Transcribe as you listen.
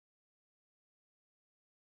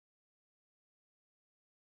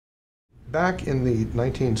Back in the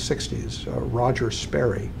 1960s, Roger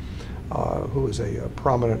Sperry, who is a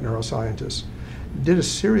prominent neuroscientist, did a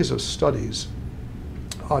series of studies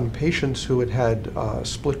on patients who had had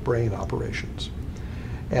split brain operations.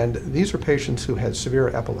 And these are patients who had severe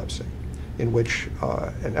epilepsy, in which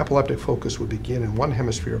an epileptic focus would begin in one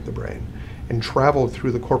hemisphere of the brain and travel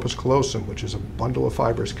through the corpus callosum, which is a bundle of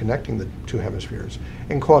fibers connecting the two hemispheres,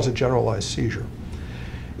 and cause a generalized seizure.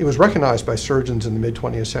 It was recognized by surgeons in the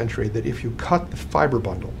mid-20th century that if you cut the fiber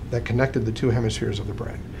bundle that connected the two hemispheres of the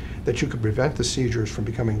brain, that you could prevent the seizures from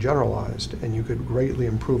becoming generalized and you could greatly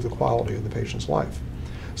improve the quality of the patient's life.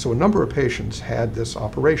 So a number of patients had this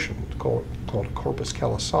operation called corpus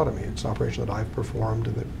callosotomy. It's an operation that I've performed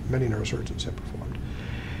and that many neurosurgeons have performed.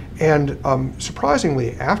 And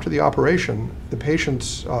surprisingly, after the operation, the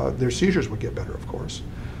patients, their seizures would get better, of course,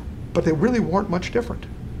 but they really weren't much different.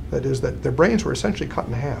 That is, that their brains were essentially cut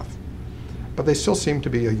in half, but they still seemed to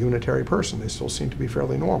be a unitary person. They still seemed to be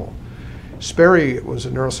fairly normal. Sperry was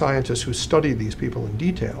a neuroscientist who studied these people in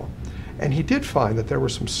detail, and he did find that there were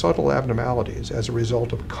some subtle abnormalities as a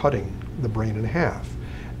result of cutting the brain in half.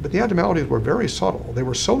 But the abnormalities were very subtle. They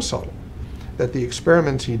were so subtle that the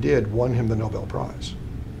experiments he did won him the Nobel Prize.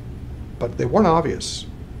 But they weren't obvious.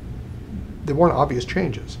 They weren't obvious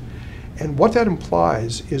changes. And what that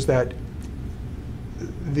implies is that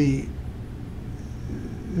the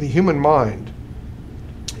human mind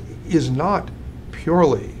is not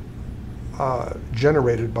purely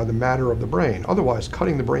generated by the matter of the brain. Otherwise,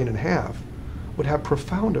 cutting the brain in half would have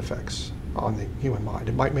profound effects on the human mind.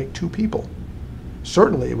 It might make two people.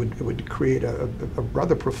 Certainly, it would create a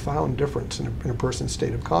rather profound difference in a person's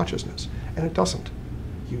state of consciousness, and it doesn't.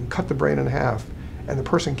 You can cut the brain in half, and the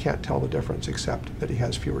person can't tell the difference except that he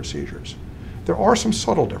has fewer seizures. There are some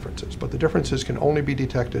subtle differences, but the differences can only be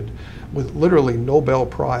detected with literally Nobel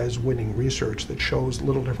Prize winning research that shows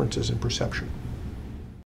little differences in perception.